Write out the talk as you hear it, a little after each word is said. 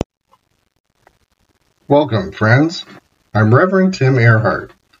Welcome, friends. I'm Reverend Tim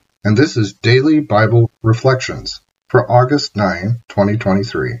Earhart, and this is Daily Bible Reflections for August 9,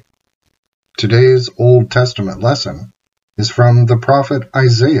 2023. Today's Old Testament lesson is from the prophet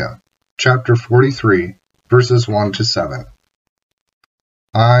Isaiah, chapter 43, verses 1 to 7.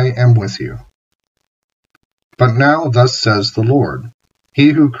 I am with you. But now thus says the Lord, He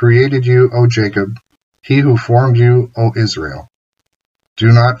who created you, O Jacob, He who formed you, O Israel.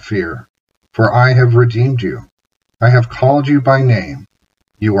 Do not fear, for I have redeemed you. I have called you by name.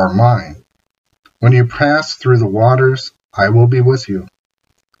 You are mine. When you pass through the waters, I will be with you.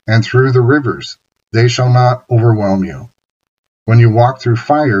 And through the rivers, they shall not overwhelm you. When you walk through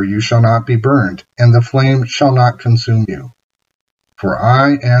fire, you shall not be burned, and the flame shall not consume you. For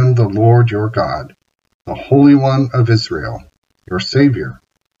I am the Lord your God, the Holy One of Israel, your Savior.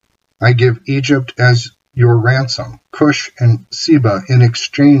 I give Egypt as your ransom, Cush and Seba in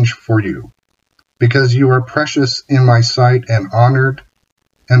exchange for you. Because you are precious in my sight and honored,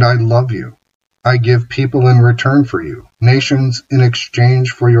 and I love you. I give people in return for you, nations in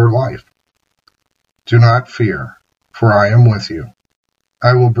exchange for your life. Do not fear, for I am with you.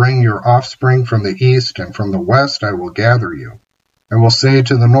 I will bring your offspring from the east, and from the west I will gather you. I will say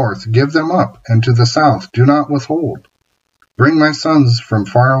to the north, give them up, and to the south, do not withhold. Bring my sons from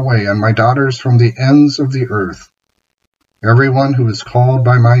far away, and my daughters from the ends of the earth. Everyone who is called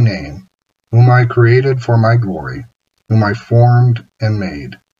by my name, whom I created for my glory, whom I formed and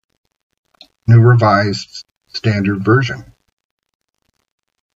made. New Revised Standard Version.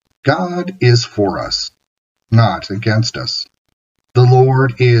 God is for us, not against us. The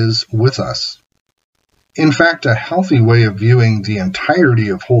Lord is with us. In fact, a healthy way of viewing the entirety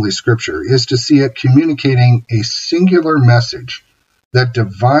of Holy Scripture is to see it communicating a singular message that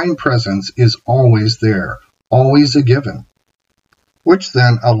divine presence is always there, always a given, which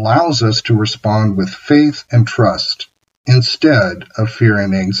then allows us to respond with faith and trust instead of fear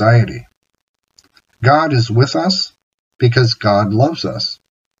and anxiety. God is with us because God loves us.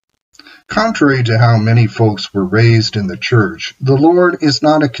 Contrary to how many folks were raised in the church, the Lord is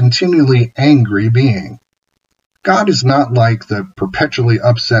not a continually angry being. God is not like the perpetually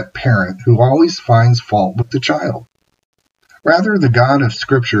upset parent who always finds fault with the child. Rather, the God of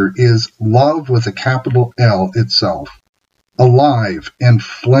Scripture is love with a capital L itself, alive and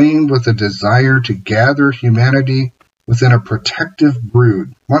flamed with a desire to gather humanity within a protective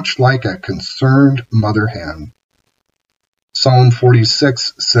brood, much like a concerned mother hen. Psalm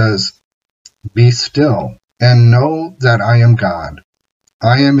 46 says, Be still, and know that I am God.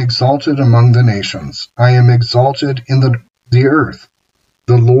 I am exalted among the nations. I am exalted in the earth.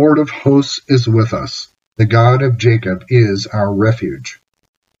 The Lord of hosts is with us. The God of Jacob is our refuge.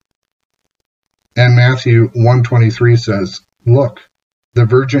 And Matthew 1:23 says, Look, the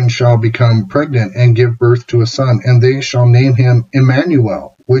virgin shall become pregnant and give birth to a son, and they shall name him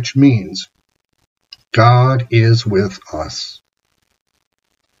Emmanuel, which means God is with us.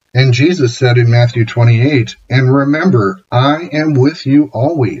 And Jesus said in Matthew 28, And remember, I am with you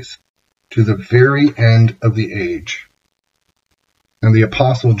always, to the very end of the age. And the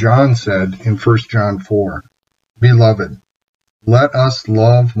Apostle John said in 1 John 4, Beloved, let us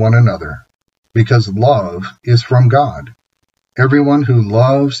love one another, because love is from God. Everyone who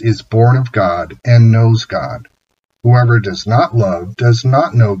loves is born of God and knows God. Whoever does not love does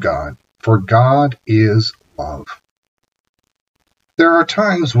not know God, for God is love. There are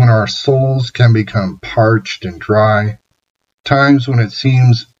times when our souls can become parched and dry, times when it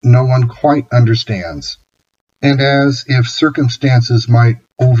seems no one quite understands, and as if circumstances might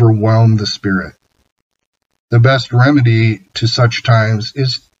overwhelm the spirit. The best remedy to such times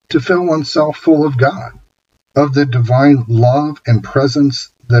is to fill oneself full of God, of the divine love and presence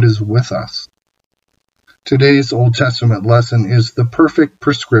that is with us. Today's Old Testament lesson is the perfect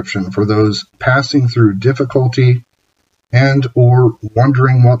prescription for those passing through difficulty and or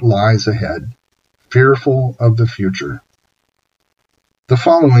wondering what lies ahead, fearful of the future. The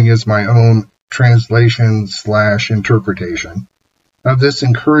following is my own translation/interpretation of this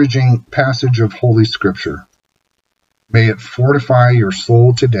encouraging passage of Holy Scripture. May it fortify your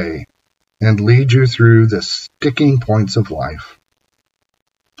soul today and lead you through the sticking points of life.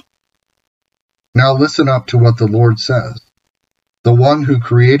 Now listen up to what the Lord says, the one who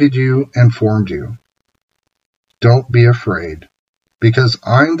created you and formed you. Don't be afraid, because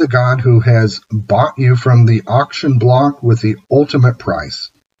I'm the God who has bought you from the auction block with the ultimate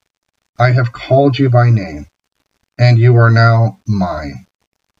price. I have called you by name, and you are now mine.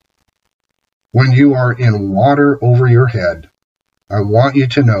 When you are in water over your head, I want you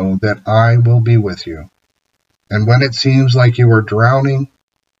to know that I will be with you. And when it seems like you are drowning,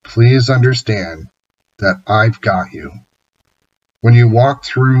 please understand that I've got you. When you walk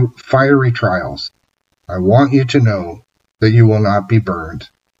through fiery trials, I want you to know that you will not be burned,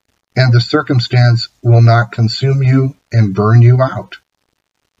 and the circumstance will not consume you and burn you out.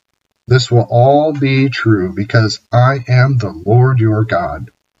 This will all be true because I am the Lord your God,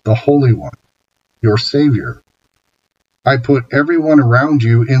 the Holy One, your Savior. I put everyone around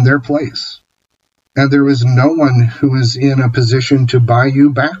you in their place, and there is no one who is in a position to buy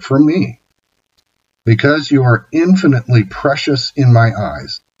you back from me. Because you are infinitely precious in my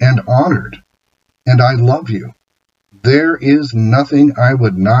eyes and honored, and I love you, there is nothing I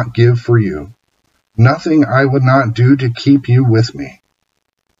would not give for you, nothing I would not do to keep you with me.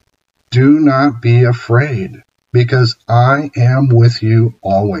 Do not be afraid, because I am with you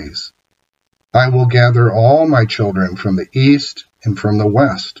always. I will gather all my children from the east and from the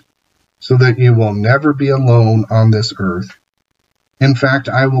west, so that you will never be alone on this earth. In fact,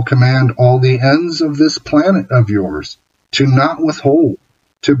 I will command all the ends of this planet of yours to not withhold,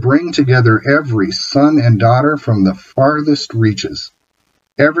 to bring together every son and daughter from the farthest reaches,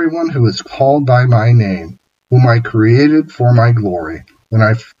 everyone who is called by my name, whom I created for my glory, when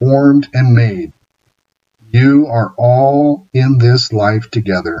I formed and made. You are all in this life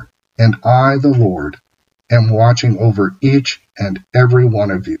together, and I, the Lord, am watching over each and every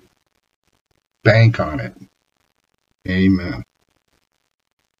one of you. Bank on it. Amen.